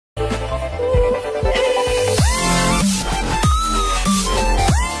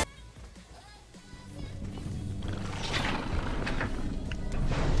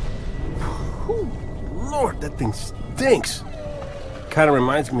stinks. Kind of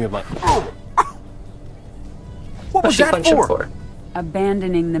reminds me of my... What was What'd you that punch him for? for?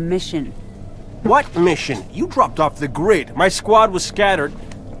 Abandoning the mission. What mission? You dropped off the grid. My squad was scattered.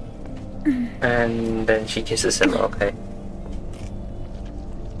 And then she kisses him, okay.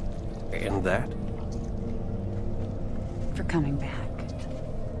 And that? For coming back.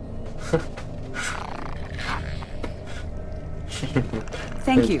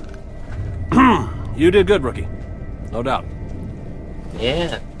 Thank you. You did good, rookie. No doubt.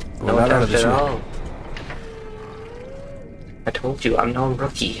 Yeah, Well, no not out doubt of the at shit. all. I told you, I'm no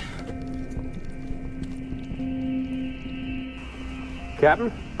rookie.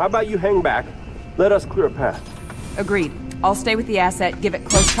 Captain, how about you hang back? Let us clear a path. Agreed. I'll stay with the asset, give it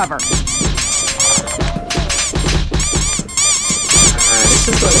close cover. This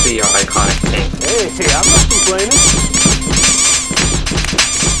is going to be your iconic thing. Hey, I'm not complaining.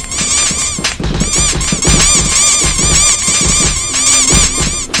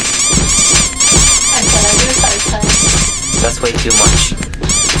 That's way too much.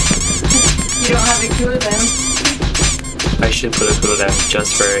 You don't have a cooldown. I should put a cooldown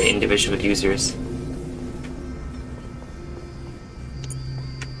just for individual users.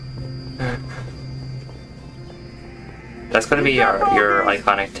 That's gonna be your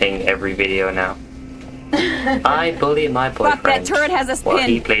iconic thing every video now. I bully my boyfriend. Fuck, that turret has us while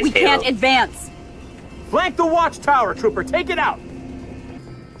he pinned. plays We Halo. can't advance. Flank the watchtower, trooper. Take it out.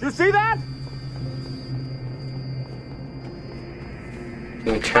 You see that?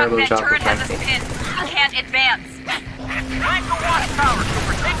 Doing a terrible Fuck, that job of turret has us flanking. pinned. We can't advance. Flank the watchtower,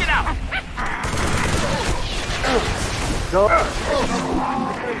 trooper. Take it out.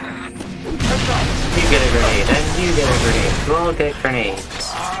 You get a grenade, and you get a grenade. You all get grenades.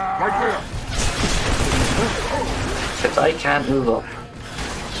 Because I can't move up.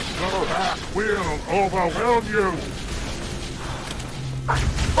 That will overwhelm you.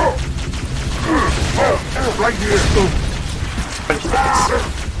 Right here. Punch this.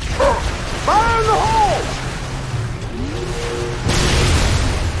 Fire in the hole!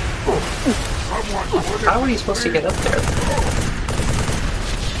 How are you supposed to get up there?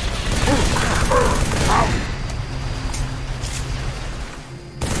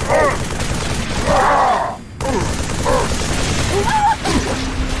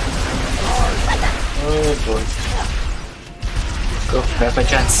 Oh boy. Go, grab my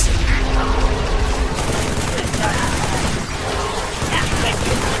chance.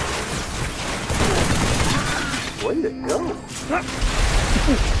 Way to go.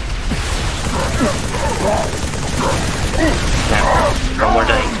 Now, no more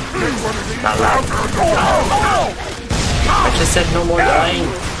dying. Not loud. I just said no more dying.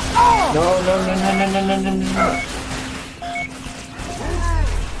 No, no, no, no, no, no, no, no, no.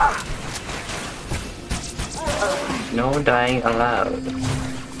 No dying allowed.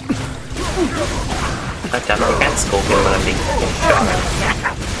 God damn it, I can't scope him when I'm being shot at.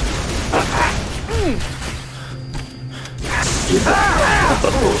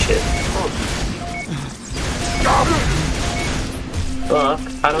 What bullshit. Fuck,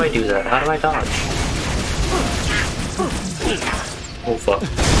 how do I do that? How do I dodge? Oh fuck.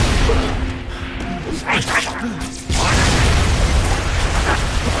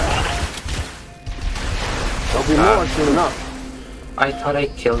 There'll be more soon enough. I thought I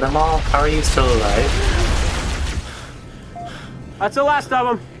killed them all. How are you still alive? That's the last of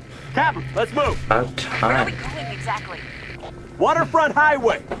them. Captain, let's move. About Where are we time. going exactly? Waterfront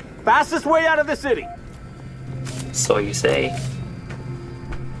highway. Fastest way out of the city. So you say.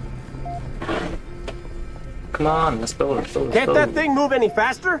 Come on, let's go, let's go, let's Can't go. that thing move any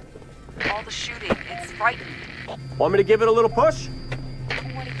faster? All the shooting, it's frightening. Want me to give it a little push?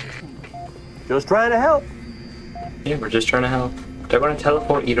 What did you think? Just trying to help. Yeah, we're just trying to help. They're gonna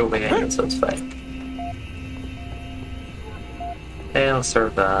teleport either way, so it's fine. They'll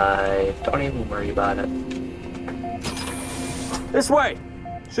survive. Don't even worry about it. This way.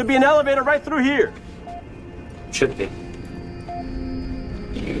 Should be an elevator right through here. Should be.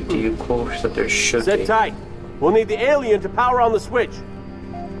 Do you quote that there should Sit be? tight. We'll need the alien to power on the switch.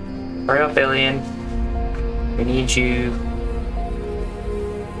 Hurry up, alien. We need you.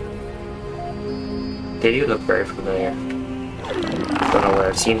 They do look very familiar. Don't know where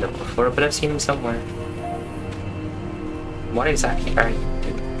I've seen them before, but I've seen them somewhere. What exactly are you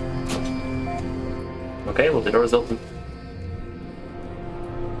doing? Okay, well the door's open.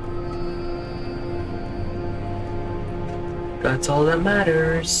 That's all that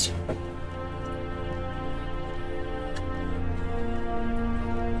matters.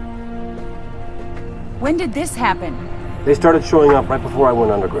 When did this happen? They started showing up right before I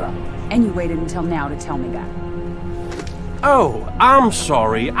went underground. And you waited until now to tell me that. Oh, I'm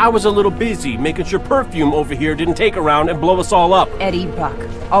sorry. I was a little busy making sure perfume over here didn't take around and blow us all up. Eddie Buck,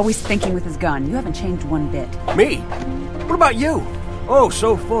 always thinking with his gun. You haven't changed one bit. Me? What about you? Oh,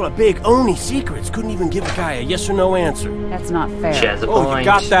 so full of big Oni secrets, couldn't even give a guy a yes or no answer. That's not fair. She has a Oh, point. you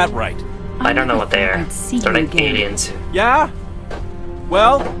got that right. I don't know what they are. I'd see They're you like again. aliens. Yeah?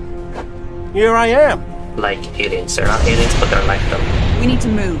 Well, here I am. Like aliens. They're not aliens, but they're like them. We need to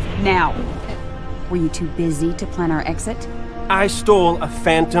move, now. Were you too busy to plan our exit? I stole a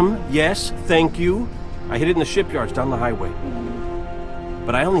Phantom, yes, thank you. I hid it in the shipyards down the highway.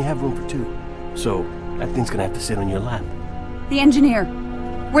 But I only have room for 2, so that thing's gonna have to sit on your lap. The engineer.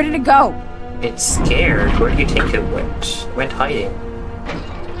 Where did it go? It's scared. Where do you think it went? Went hiding.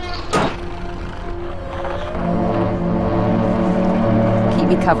 Keep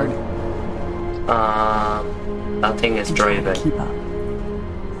me covered. That thing is driving. Keep up.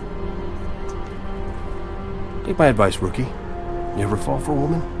 Take my advice, rookie. You ever fall for a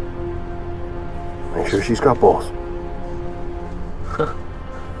woman? Make sure she's got balls.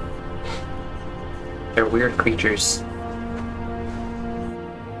 They're weird creatures.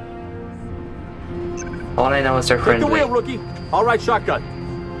 All I know is they're Take friendly. the wheel, rookie. All right, shotgun.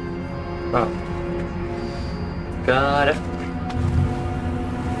 Oh. Got it.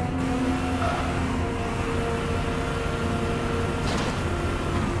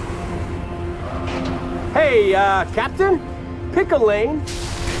 Hey, Captain? Pick a lane.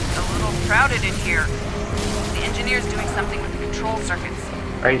 It's a little crowded in here. The engineer's doing something with the control circuits.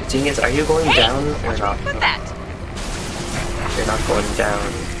 Are you, thing is, are you going down or not? Put that. You're not going down.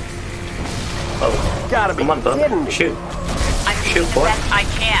 Oh, Gotta be come on, kidding bud. me. Shoot. I'm Shoot, doing the boy. best I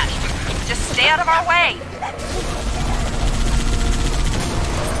can. Just stay out of our way.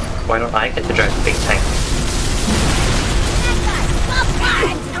 Why don't I get to drive the big tank?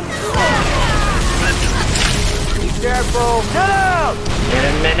 Be careful. Get out! In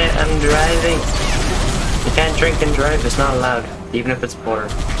a minute, I'm driving. You can't drink and drive. It's not allowed, even if it's water.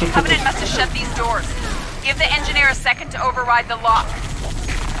 Covenant must have shut these doors. Give the engineer a second to override the lock.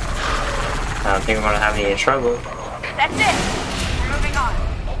 I don't think we're gonna have any trouble. That's it. We're moving on.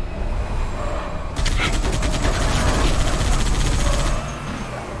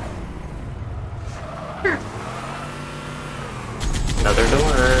 Another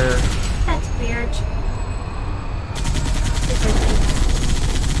door. That's weird.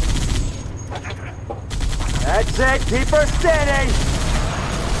 That's it. Keep her steady.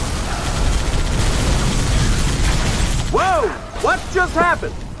 Whoa! What just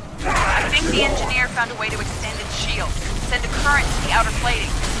happened? I think the engineer found a way to extend its shield. Send a current to the outer plating.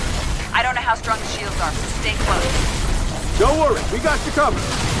 I don't know how strong the shields are, so stay close. Don't worry. We got you covered.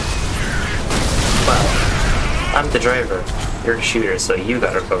 Well, I'm the driver. You're the shooter, so you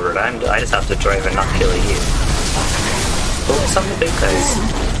got her covered. I just have to drive and not kill you. Focus on the big guys.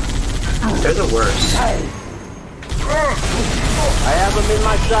 They're the worst. I have him in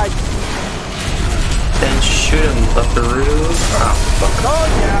my sight. Then shoot him, buckaroo. Oh, fuck. Oh,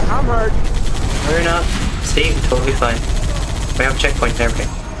 yeah. I'm hurt. We're not. See, totally fine. We have a checkpoint and everything.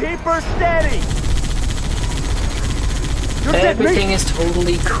 Keep her steady. You're getting Everything me. is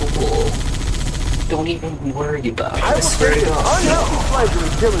totally cool. Don't even worry about it. I I will swear to take an God. unhealthy pleasure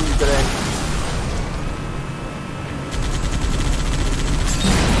in killing you today.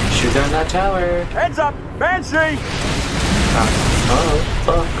 Shoot down that tower. Heads up. Banshee. Oh,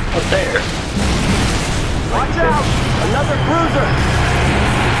 fuck. Up there. Watch out. Another cruiser.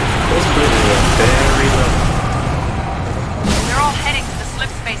 Those cruisers are very low. They're all heading to the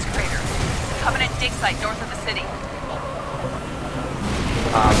slip space crater. The Covenant dig site north of the city.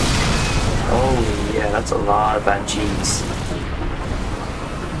 Oh, yeah, that's a lot of banshees.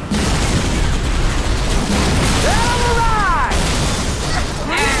 All right.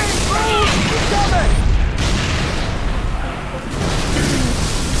 Keep coming.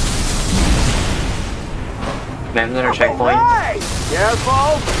 Maybe another checkpoint. Right.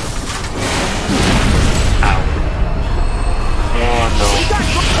 Careful. Ow. Oh, no.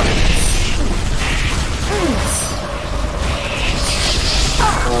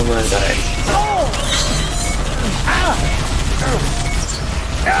 Oh, I'm gonna die. Oh,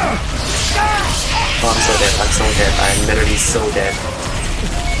 I'm so dead. I'm so dead. I'm literally so dead.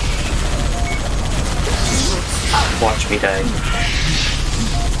 Watch me die.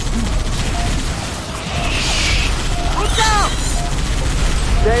 Look out.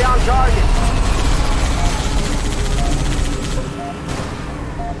 Stay on target.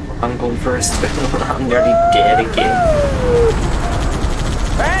 I'm going first. I'm nearly dead again.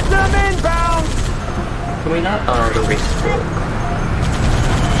 Phantom inbound. Can we not? Oh, the race broke.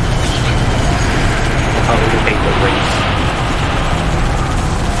 Oh, we can make the race.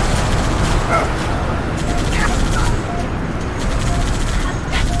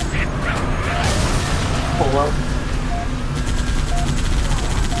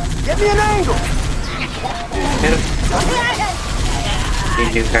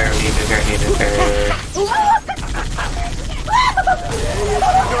 Need new car, need new car, need new car.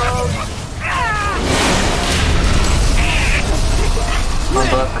 Come on,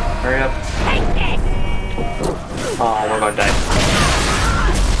 Buck, hurry up. Oh, we're gonna die.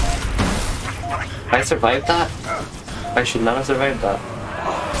 I survived that? I should not have survived that.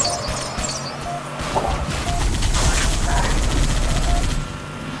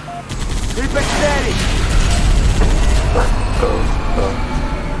 Keep it steady! Go, go.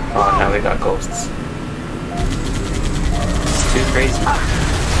 Oh, now we got ghosts. It's too crazy.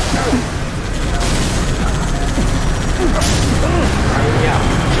 Yeah.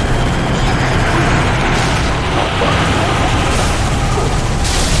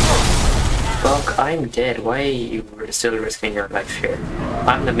 Buck, I'm dead. Why are you still risking your life here?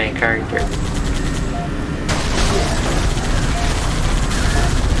 I'm the main character.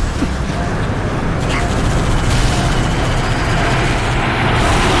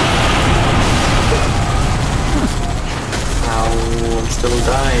 I'm still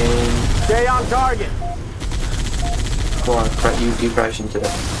dying. Stay on target! Come on, you crash into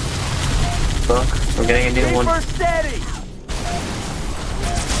them. Buck, we're getting a new Keep one. her steady!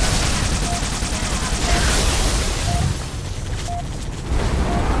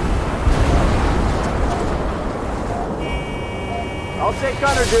 I'll take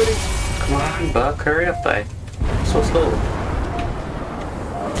gunner duty. Come on, Buck, hurry up, bye. So slow.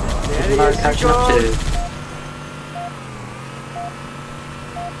 Steady Hard as she catching up goes. to.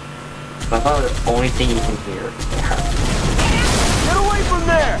 That's about the only thing you can hear. Get away from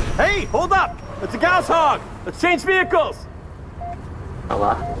there! Hey, hold up! It's a Gauss hog! Let's change vehicles! A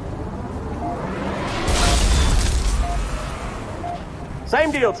lot.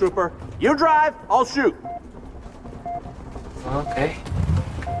 Same deal, trooper. You drive, I'll shoot. Okay.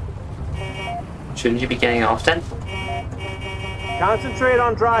 Shouldn't you be getting off then? Concentrate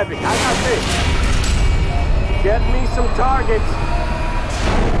on driving. I got this. Get me some targets.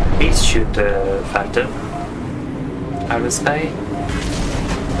 Please shoot the Phantom. Out of sky.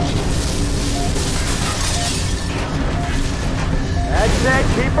 That's it.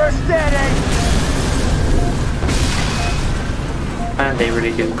 Keep her steady. And they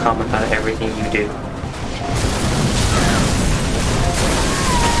really do comment on everything you do.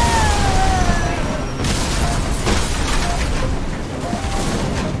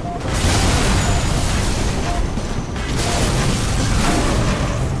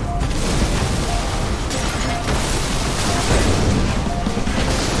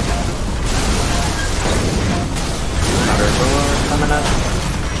 Coming up.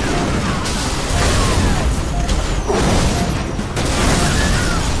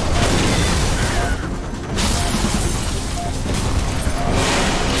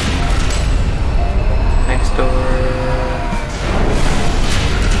 Next door.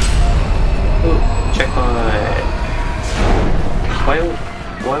 Ooh, checkpoint.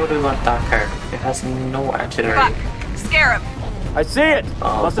 Why would we want that car? It has no artillery. Fuck. Scare him. I see it.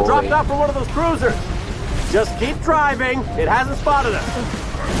 Oh, Must have boy. dropped out from one of those cruisers. Just keep driving. It hasn't spotted us.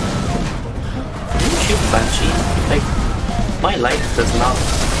 You shoot Banshee. Like, my life does not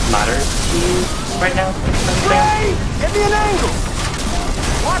matter to you right now. Ray! Give me an angle.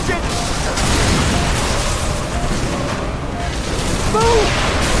 Watch it.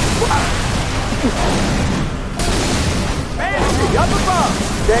 Move. Fancy, up above.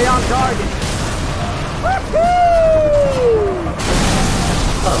 Stay on target. Woohoo!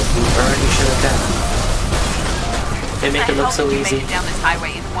 Oh, we already should have done. They make it look so You easy. made it down this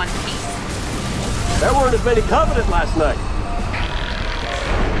highway in one piece. There weren't as many Covenant last night.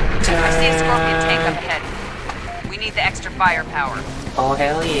 I see a Scorpion tank up ahead. We need the extra firepower. Oh,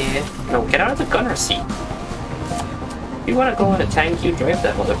 hell yeah. No, get out of the gunner seat. If you want to go in a tank, you drive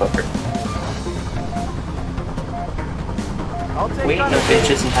that motherfucker. I'll take We ain't no gunner.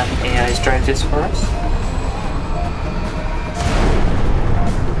 bitches and having AIs drive this for us.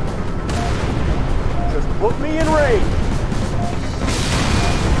 Just put me in range.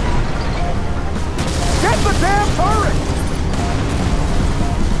 Get the damn turret!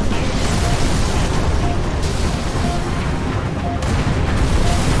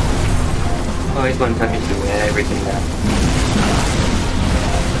 Oh, he's going to tell me to do everything now.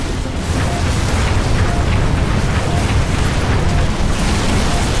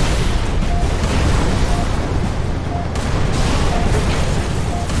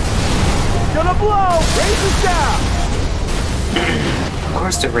 Gonna blow! Race is down! Of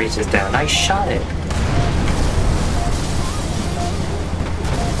course the race is down. I shot it.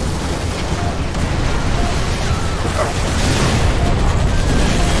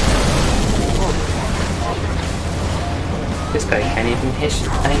 this guy can't even hit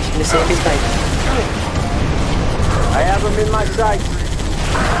anything to save his life. I have him in my sights.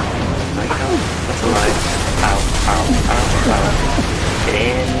 No, you don't. That's a lie. Ow, ow, ow, ow. Get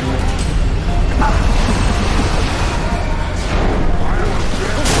in.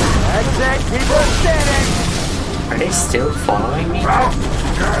 That's it. Keep her standing. Are they still following me?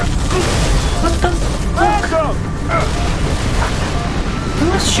 What the fuck? Who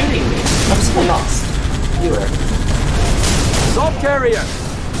was shooting me? I'm so lost. You were. Assault carrier.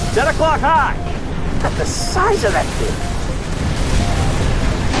 10 o'clock high. At the size of that thing.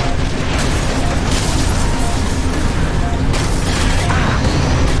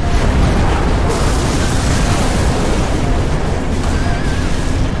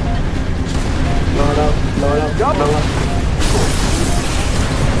 Load up, load up, load up.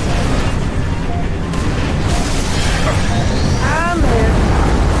 I'm here.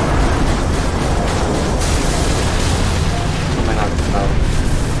 Oh my god, no.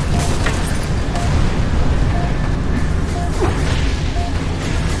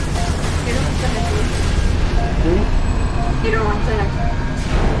 You don't want that.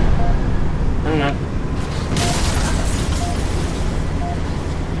 I'm not.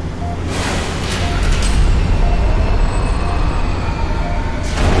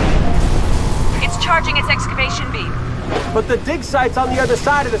 It's charging its excavation beam. But the dig site's on the other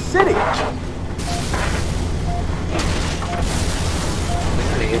side of the city.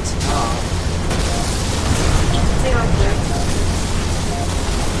 Really, it's not. Stay on there.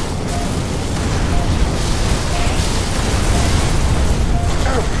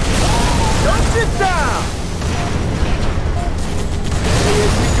 Don't sit down!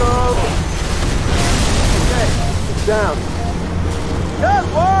 Here we go. Okay, sit down. Good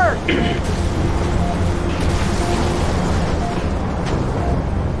work!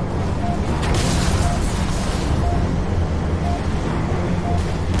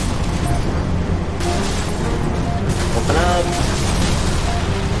 Open up.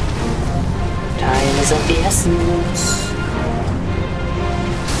 Time is of the essence.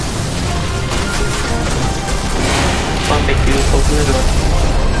 Come on, big dude, open the door.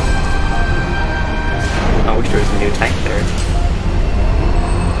 I wish there was a new tank there.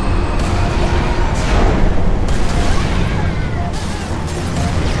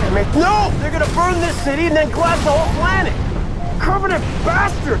 No! They're gonna burn this city and then collapse the whole planet! Covenant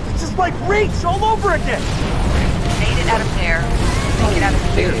bastards! It's just like Reach all over again! Made it out of there. Make it out of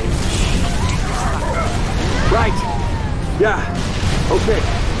here. Right. Yeah. Okay.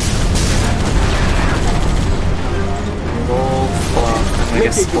 Oh fuck. I Mickey,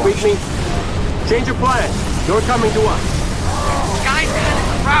 guess you read me? Change your plan. You're coming to us. Sky's kind of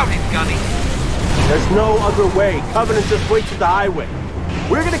crowded, Gunny. There's no other way. Covenant just waits at the highway.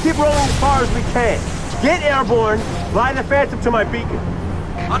 We're gonna keep rolling as far as we can. Get airborne, fly the Phantom to my beacon.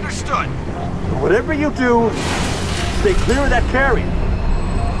 Understood. And whatever you do, stay clear of that carrier.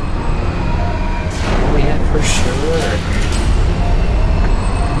 Oh yeah, for sure.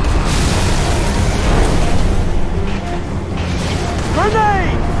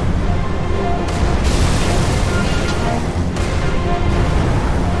 Grenade!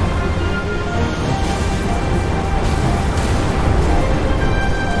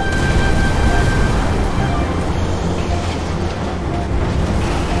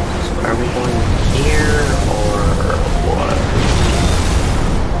 Are we going here or what?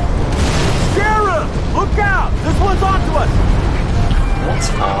 Scarab! Look out! This one's onto us! That's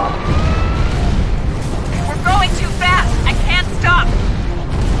not. We're going too fast. I can't stop.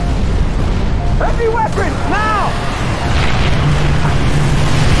 Heavy weapons, now!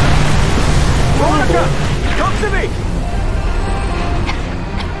 Veronica, come to me!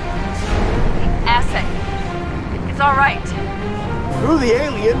 Assay. It's all right. Through the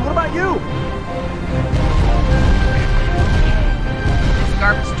alien, what about you? This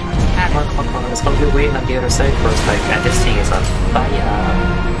garbage Come on, come on, come on. There's something waiting on the other side for us. Like, and this thing is on fire.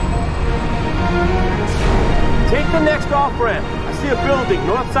 Take the next off-ramp. I see a building,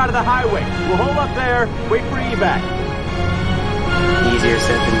 north side of the highway. We'll hold up there, wait for evac. Easier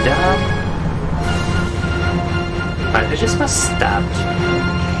said than done. Alright, they just got stabbed.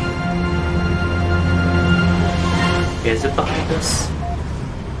 Is it behind us?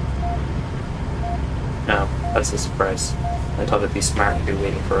 No, that's a surprise. I thought it'd be smart to be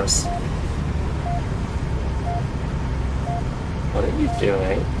waiting for us. What are you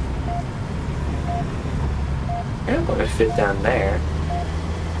doing? You're not going to fit down there.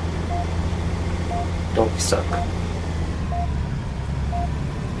 Don't be stuck.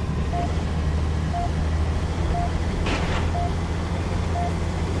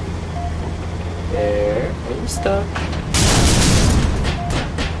 There. Are you stuck?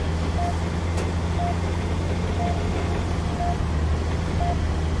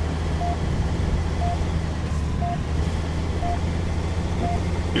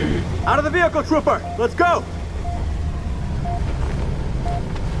 vehicle, Trooper! Let's go!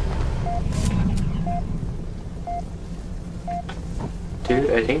 Dude,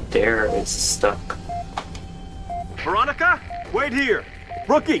 I think there is stuck. Veronica, wait here.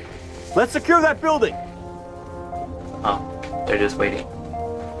 Rookie, let's secure that building. Oh, they're just waiting.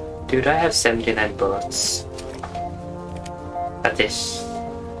 Dude, I have 79 bullets. At this.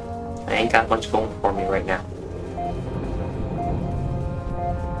 I ain't got much going for me right now.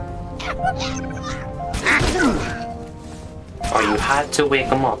 Oh, you had to wake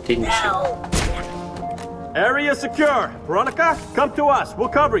him up, didn't you? Area secure. Veronica, come to us. We'll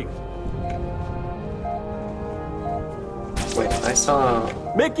cover you. Wait, I saw...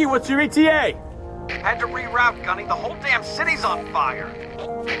 Mickey, what's your ETA? Had to reroute, Gunny. The whole damn city's on fire.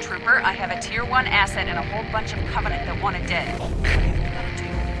 Trooper, I have a Tier 1 asset and a whole bunch of Covenant that want it dead. What are you gonna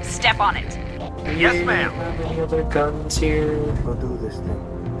do? Step on it. Yes, ma'am. How many other guns here? We'll do this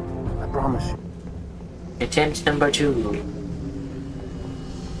thing. I promise you. Attempt number 2.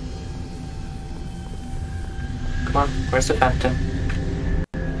 Come on, where's the Phantom?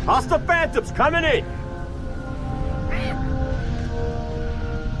 Hostile Phantoms coming in!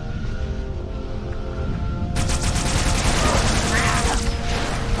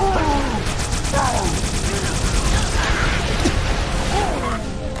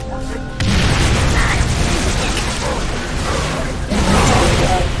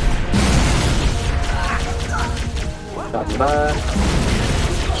 Got back.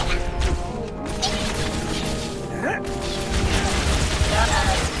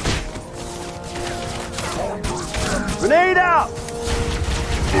 Grenade out!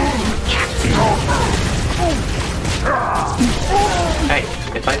 Hey,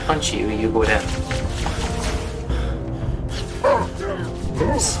 if I punch you, you go down.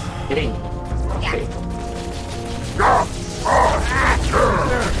 Yes, hitting. Okay.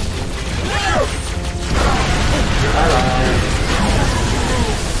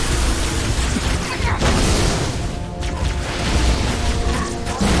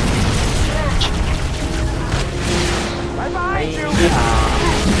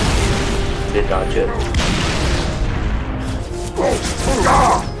 Did dodge it. In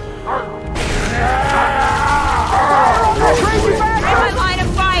my line of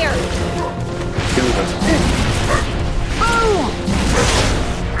fire! Two of them.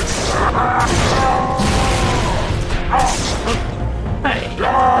 Hey,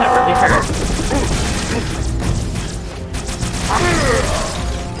 that really hurt.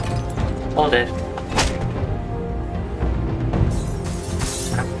 All dead.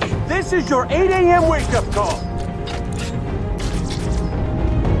 This is your 8 a.m. wake-up call.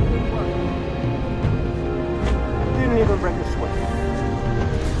 Didn't even break a sweat.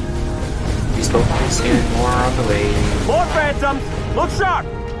 These guys here, more on the way. More Phantoms! Look sharp!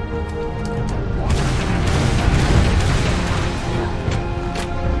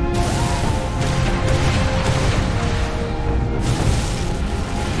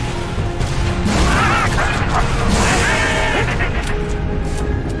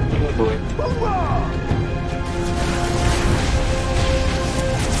 Oh boy.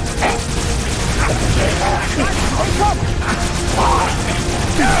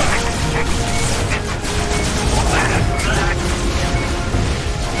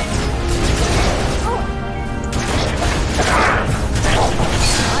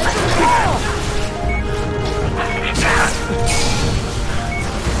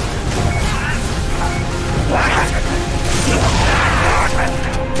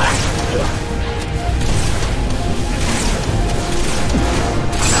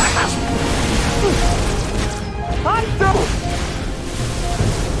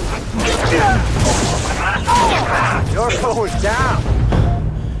 You're going down!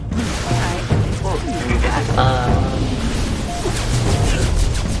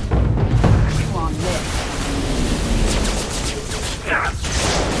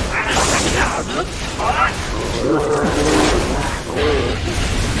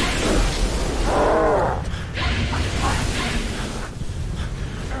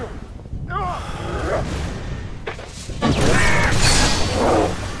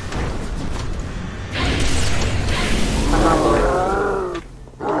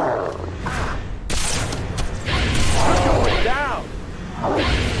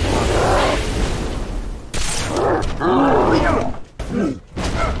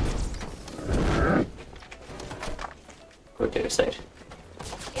 Go to the side.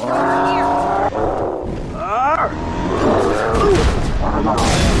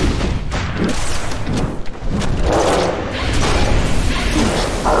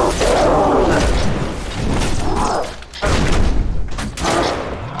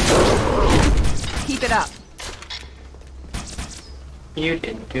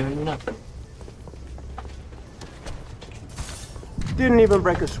 Didn't do nothing. Didn't even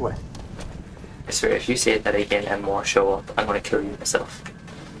break a sweat. I swear, if you say that again and more show up, I'm gonna kill you myself.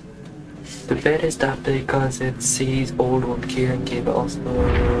 The bed is that because it sees old one Kieran gave us.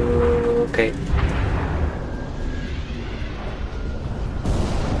 Okay.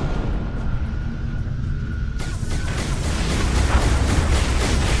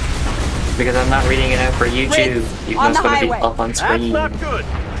 Because I'm not reading it out for YouTube. Even though it's going to be up on screen. That's not good.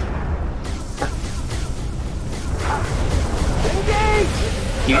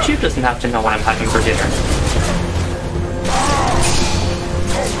 YouTube doesn't have to know what I'm having for dinner.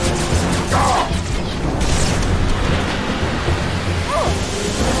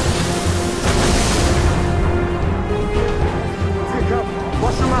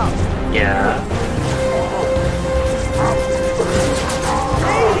 Bust them out. Yeah.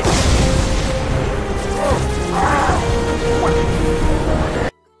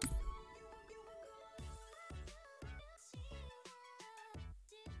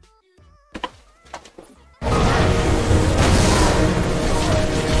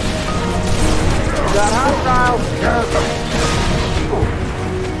 Got hostiles.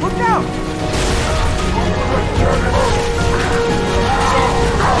 Look out!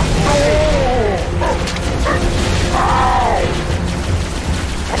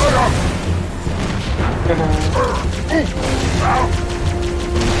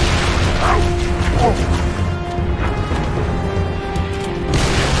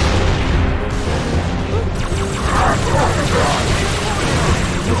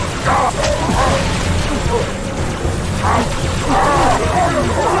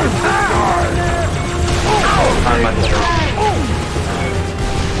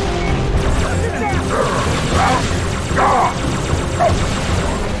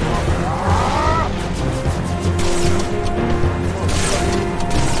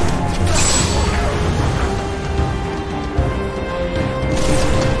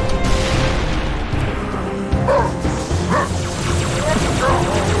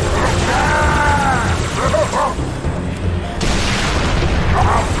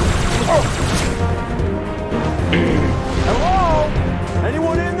 Hello?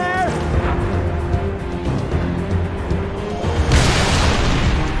 Anyone in there?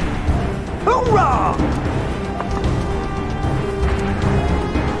 Hoorah!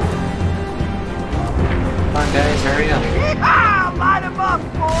 Come on, guys, hurry up. Yeehaw! Light him up,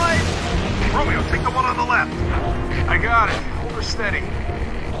 boys! Romeo, take the one on the left. I got it. Hold her steady.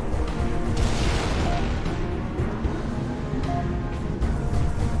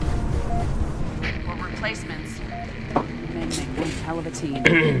 Or replacements. Men make one hell of a team.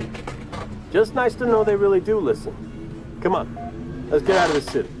 Just nice to know they really do listen. Come on, let's get out of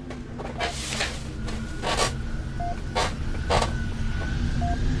the city.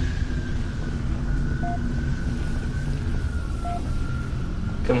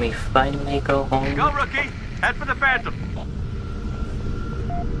 Can we finally go home? Go, rookie! Head for the Phantom.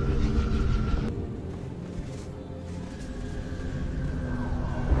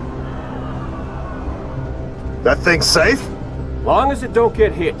 That thing's safe? Long as it don't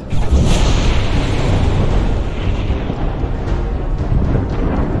get hit.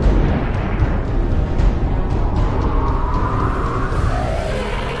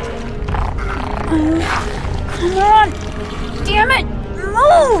 Come on! Damn it!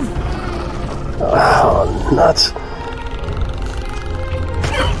 Move! Oh, nuts.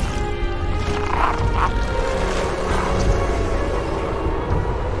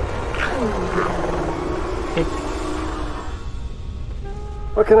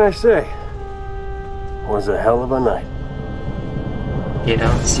 What can I say? It was a hell of a night. You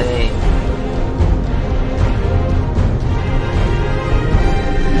don't say.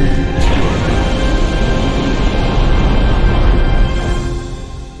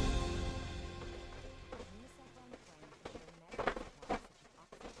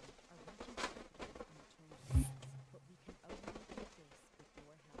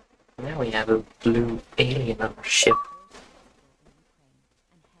 Now we have a blue alien on our ship.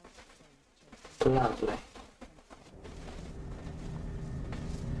 Lovely.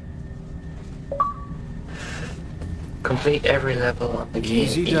 Complete every level on the game.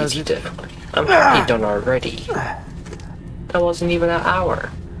 Easy does it. Definitely. I'm happy done already. That wasn't even an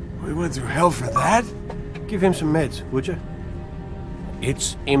hour. We went through hell for that? Give him some meds, would you?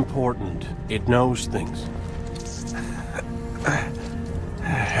 It's important. It knows things.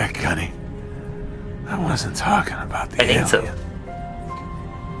 Heck, Gunny. I wasn't talking about the I think so. alien.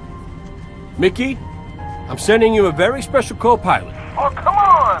 Mickey, I'm sending you a very special co-pilot. Oh, come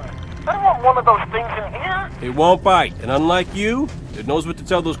on! I want one of those things in here? It won't bite, and unlike you, it knows what to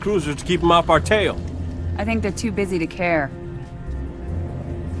tell those cruisers to keep them off our tail. I think they're too busy to care.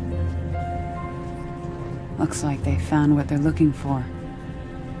 Looks like they found what they're looking for.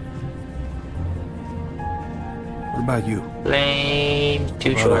 What about you? Lame.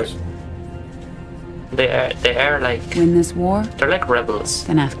 Too What about short. us? They are like, Win this war? they're like rebels.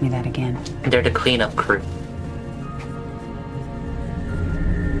 Then ask me that again. They're the cleanup crew.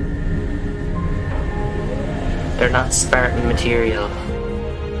 They're not Spartan material.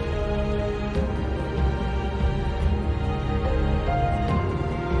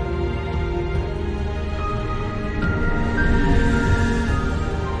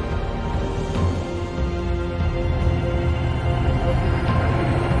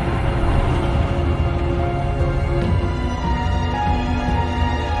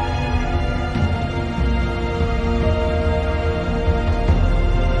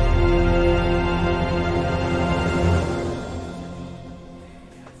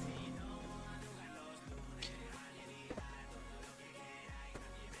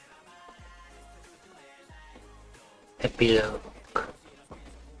 Epilogue.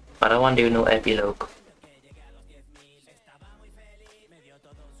 I don't want to do no epilogue.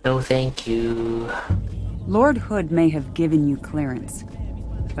 No thank you. Lord Hood may have given you clearance,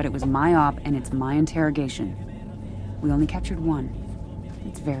 but it was my op and it's my interrogation. We only captured one.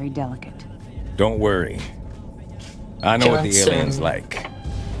 It's very delicate. Don't worry. I know what the Johnson. aliens like.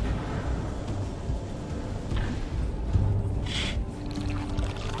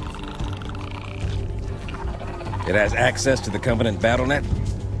 It has access to the Covenant BattleNet?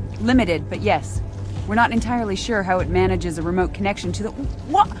 Limited, but yes. We're not entirely sure how it manages a remote connection to the...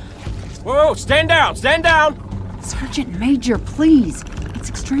 What? Whoa, stand down, stand down! Sergeant Major, please. It's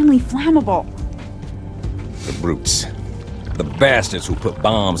extremely flammable. The brutes. The bastards who put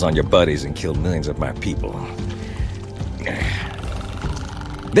bombs on your buddies and killed millions of my people.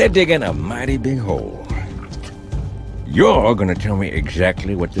 They're digging a mighty big hole. You're gonna tell me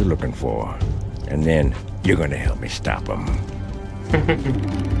exactly what they're looking for. And then you're gonna help me stop them.